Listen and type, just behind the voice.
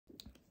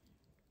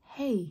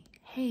hey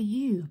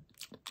you.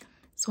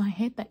 So I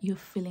heard that you're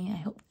feeling,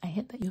 I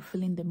heard that you're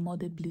feeling the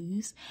mother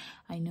blues.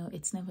 I know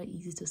it's never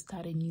easy to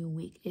start a new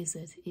week, is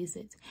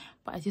it?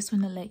 But I just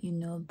want to let you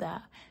know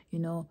that, you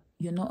know,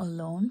 you're not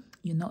alone.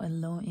 You're not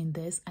alone in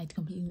this. I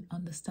completely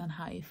understand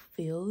how it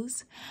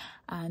feels.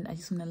 And I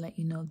just want to let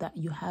you know that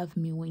you have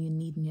me when you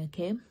need me,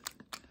 okay?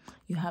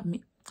 You have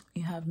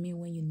me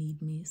when you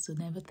need me. So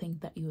never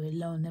think that you're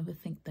alone. Never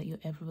think that you're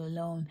ever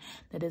alone,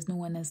 that there's no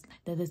one else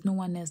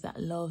that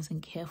loves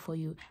and care for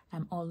you.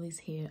 I'm always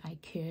here. I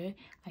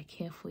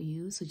care for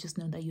you. So just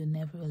know that you're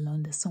never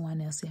alone. There's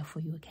someone else here for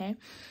you, okay?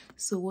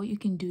 So what you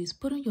can do is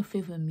put on your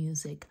favorite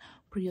music.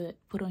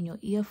 Put on your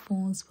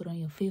earphones, put on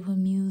your favorite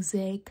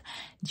music,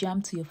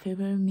 jam to your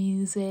favorite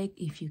music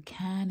if you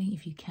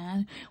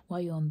can, while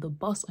you're on the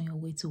bus on your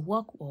way to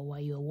work, or while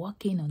you're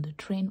walking on the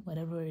train,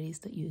 whatever it is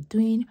that you're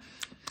doing.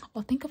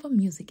 Or think of a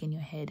music in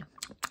your head.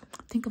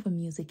 Think of a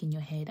music in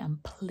your head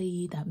and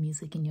play that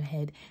music in your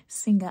head.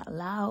 Sing out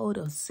loud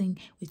or sing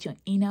with your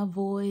inner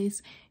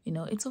voice. You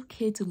know, it's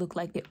okay to look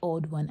like the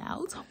odd one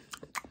out.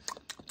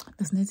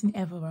 There's nothing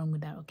ever wrong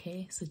with that,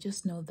 okay? So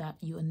just know that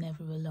you are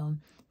never alone.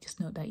 Just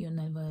know that you're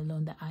never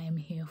alone, that I am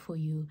here for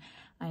you.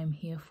 I am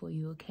here for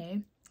you,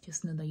 okay?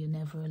 Just know that you're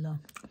never alone.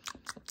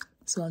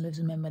 So always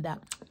remember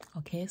that,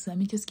 okay? So let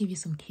me just give you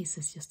some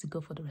kisses just to go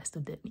for the rest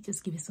of the day. Let me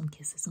just give you some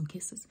kisses,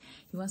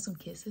 You want some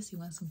kisses? You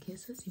want some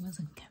kisses? You want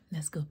some? Okay,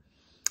 let's go.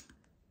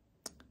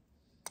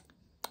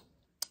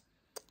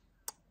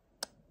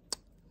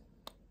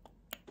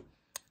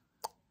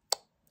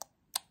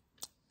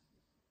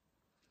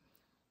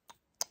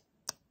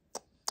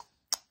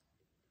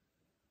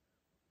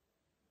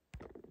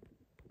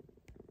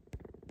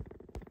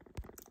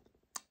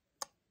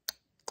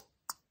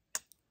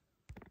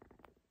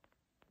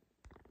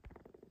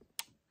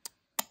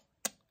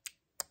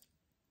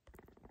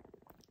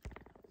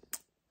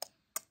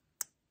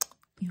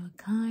 You're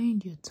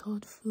kind, you're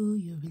thoughtful,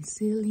 you're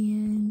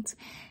resilient.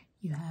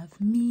 You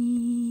have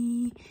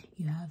me,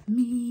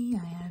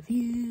 I have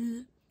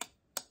you.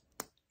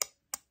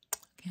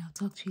 Okay, I'll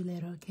talk to you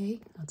later, okay?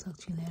 I'll talk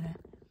to you later.